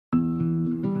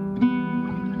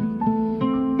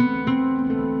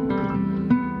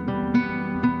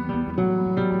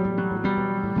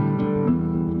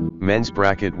Men's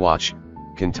Bracket Watch,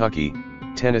 Kentucky,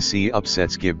 Tennessee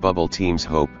upsets give bubble teams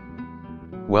hope.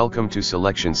 Welcome to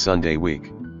Selection Sunday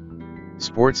week.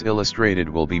 Sports Illustrated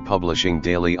will be publishing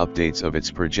daily updates of its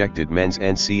projected men's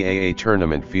NCAA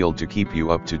tournament field to keep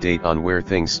you up to date on where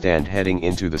things stand heading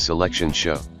into the selection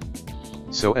show.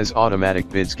 So as automatic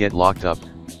bids get locked up,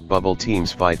 bubble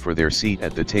teams fight for their seat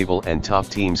at the table and top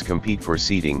teams compete for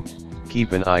seeding,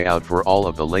 keep an eye out for all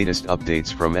of the latest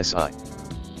updates from SI.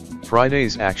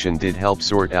 Friday's action did help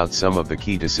sort out some of the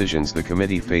key decisions the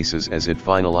committee faces as it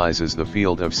finalizes the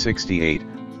field of 68,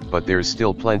 but there's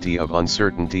still plenty of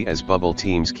uncertainty as bubble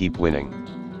teams keep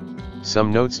winning.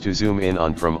 Some notes to zoom in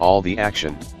on from all the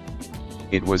action.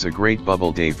 It was a great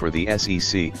bubble day for the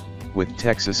SEC, with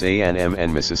Texas A&M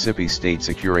and Mississippi State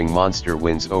securing monster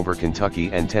wins over Kentucky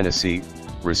and Tennessee,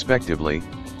 respectively,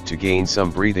 to gain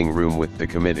some breathing room with the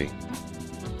committee.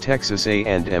 Texas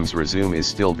A&M's resume is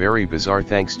still very bizarre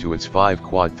thanks to its 5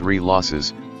 quad 3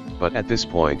 losses, but at this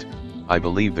point, I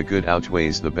believe the good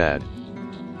outweighs the bad.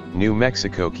 New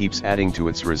Mexico keeps adding to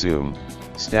its resume,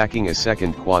 stacking a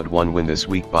second quad 1 win this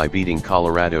week by beating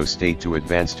Colorado State to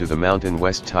advance to the Mountain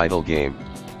West title game.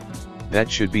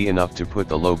 That should be enough to put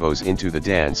the Lobos into the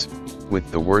dance, with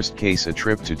the worst case a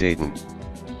trip to Dayton.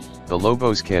 The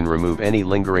Lobos can remove any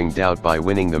lingering doubt by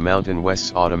winning the Mountain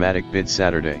West's automatic bid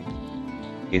Saturday.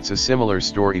 It's a similar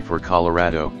story for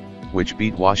Colorado, which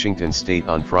beat Washington State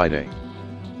on Friday.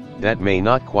 That may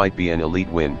not quite be an elite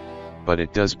win, but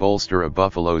it does bolster a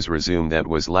Buffalo's resume that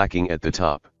was lacking at the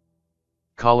top.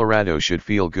 Colorado should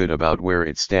feel good about where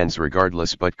it stands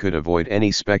regardless but could avoid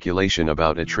any speculation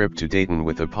about a trip to Dayton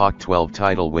with a Pac-12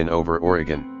 title win over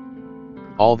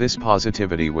Oregon. All this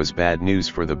positivity was bad news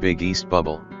for the Big East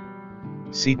bubble.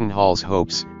 Seton Hall's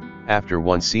hopes, after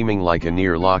once seeming like a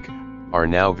near lock, are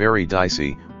now very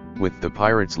dicey, with the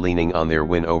Pirates leaning on their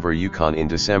win over UConn in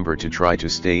December to try to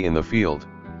stay in the field.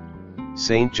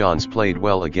 St. John's played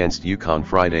well against UConn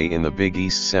Friday in the Big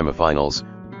East semifinals,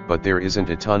 but there isn't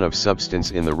a ton of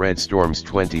substance in the Red Storm's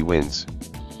 20 wins.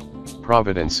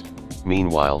 Providence,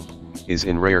 meanwhile, is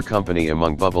in rare company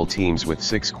among bubble teams with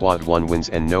 6 quad 1 wins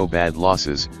and no bad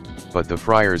losses, but the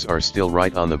Friars are still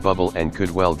right on the bubble and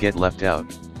could well get left out.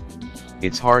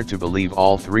 It's hard to believe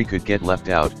all 3 could get left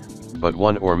out, but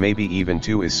 1 or maybe even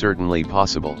 2 is certainly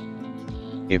possible.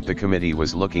 If the committee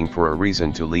was looking for a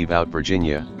reason to leave out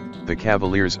Virginia, the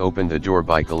Cavaliers opened the door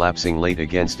by collapsing late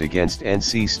against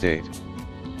NC State.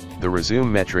 The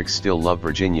resume metrics still love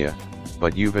Virginia,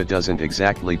 but UVA doesn't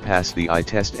exactly pass the eye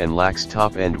test and lacks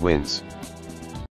top-end wins.